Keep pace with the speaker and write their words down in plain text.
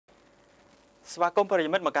ស្វាគមន៍ប្រិយ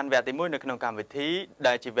មិត្តមកកាន់វគ្គទី1នៅក្នុងកម្មវិធី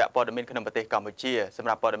ដែលជាវគ្គព័ត៌មានក្នុងប្រទេសកម្ពុជាសម្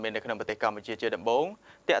រាប់ព័ត៌មាននៅក្នុងប្រទេសកម្ពុជាជាដំបូង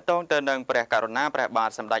តាក់ទងទៅនឹងព្រះករុណាព្រះបាទ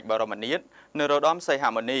សម្ដេចបរមនាថនរោត្តមសីហ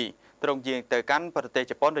មុនីទ្រង់យាងទៅកាន់ប្រទេស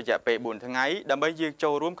ជប៉ុនរយៈពេល4ថ្ងៃដើម្បីយាងចូ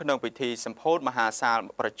លរួមក្នុងពិធីសម្ពោធមហាសាល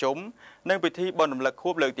ប្រជុំនិងពិធីបុណ្យរំលឹកខួ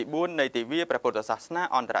បលើកទី4នៃទិវាព្រះពុទ្ធសាសនា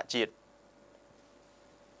អន្តរជាតិ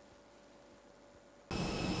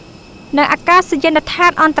នៅអាកាសយានដ្ឋា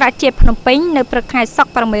នអន្តរជាតិភ្នំពេញនៅព្រឹកថ្ងៃសុ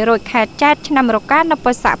ក្រ600ខែចែកឆ្នាំរកានៅ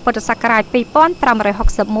ពុទ្ធសករាជ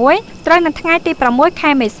2561ត្រូវនៅថ្ងៃទី6ខែ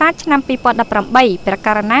មេសាឆ្នាំ2018ព្រះក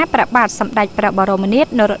រុណាព្រះបាទសម្ដេចព្រះបរមនាថ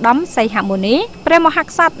នរោត្តមសីហមុនីព្រះមហា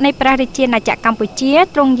ក្សត្រនៃព្រះរាជាណាចក្រកម្ពុជា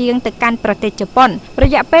ទ្រង់យាងទៅកាន់ប្រទេសជប៉ុនរ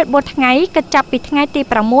យៈពេល4ថ្ងៃគិតចាប់ពីថ្ងៃទី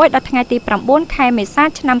6ដល់ថ្ងៃទី9ខែមេសា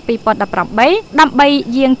ឆ្នាំ2018ដើម្បី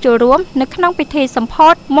យាងចូលរួមនៅក្នុងពិធីសម្ពោ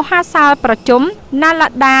ធមហាសាលប្រជុំណាឡ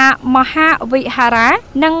ដាមហាវិហារា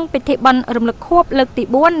និងពិធីបុណ្យរំលឹកខួបលើកទី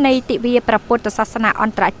4នៃទិវាព្រះពុទ្ធសាសនាអ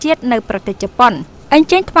ន្តរជាតិនៅប្រទេសជប៉ុនអញ្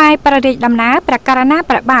ជើញថ្វាយព្រះរាជដំណើរព្រះករុណា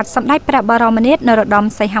ព្រះបាទសម្ដេចព្រះបរមនាថនរោត្តម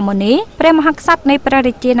សីហមុនីព្រះមហាក្សត្រនៃព្រះ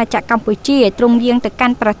រាជាណាចក្រកម្ពុជាទ្រង់យាងទៅកា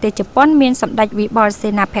ន់ប្រទេសជប៉ុនមានសម្ដេចវិបុលសេ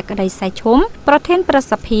នាភក្តីសៃឈុំប្រធានប្រ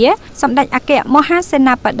សិទ្ធិសម្ដេចអគ្គមហាសេ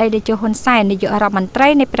នាបតីតេជោហ៊ុនសែននាយករដ្ឋមន្ត្រី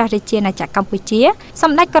នៃព្រះរាជាណាចក្រកម្ពុជាស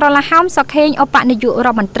ម្ដេចក្រឡាហោមសុខេងឧបនាយករ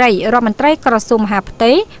ដ្ឋមន្ត្រីក្រសួងមហាផ្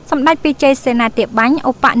ទៃសម្ដេចពិជ័យសេនាធិបាញ់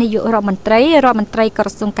ឧបនាយករដ្ឋមន្ត្រីក្រ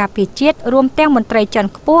សួងការពារជាតិរួមទាំងមន្ត្រីជាន់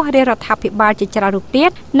ខ្ពស់រាជរដ្ឋាភិបាលជាច្រើនរូបទៀត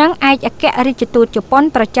និងឯកអគ្គរដ្ឋទូតជប៉ុន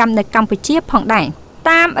ប្រចាំនៅកម្ពុជាផងដែរ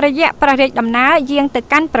តាមរយៈព្រះរាជដំណើរយាងទៅ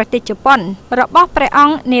កាន់ប្រទេសជប៉ុនរបស់ព្រះអ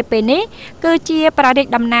ង្គនាពេលនេះគឺជាព្រះរាជ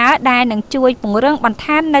ដំណើរដែលនឹងជួយពង្រឹងបន្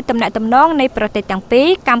ថែមនៅទំនាក់ទំនងនៃប្រទេសទាំងពីរ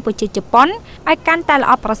កម្ពុជាជប៉ុនឲ្យកាន់តែល្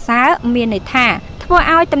អប្រសើរមានន័យថាធ្វើ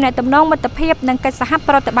ឲ្យទំនាក់ទំនងមិត្តភាពនិងកិច្ចសហ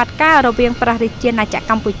ប្រតិបត្តិការរវាងព្រះរាជាណាចក្រ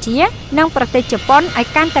កម្ពុជានិងប្រទេសជប៉ុនឲ្យ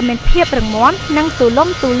កាន់តែមានភាពរឹងមាំនិងទូលំ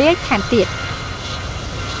ទូលាយថែមទៀត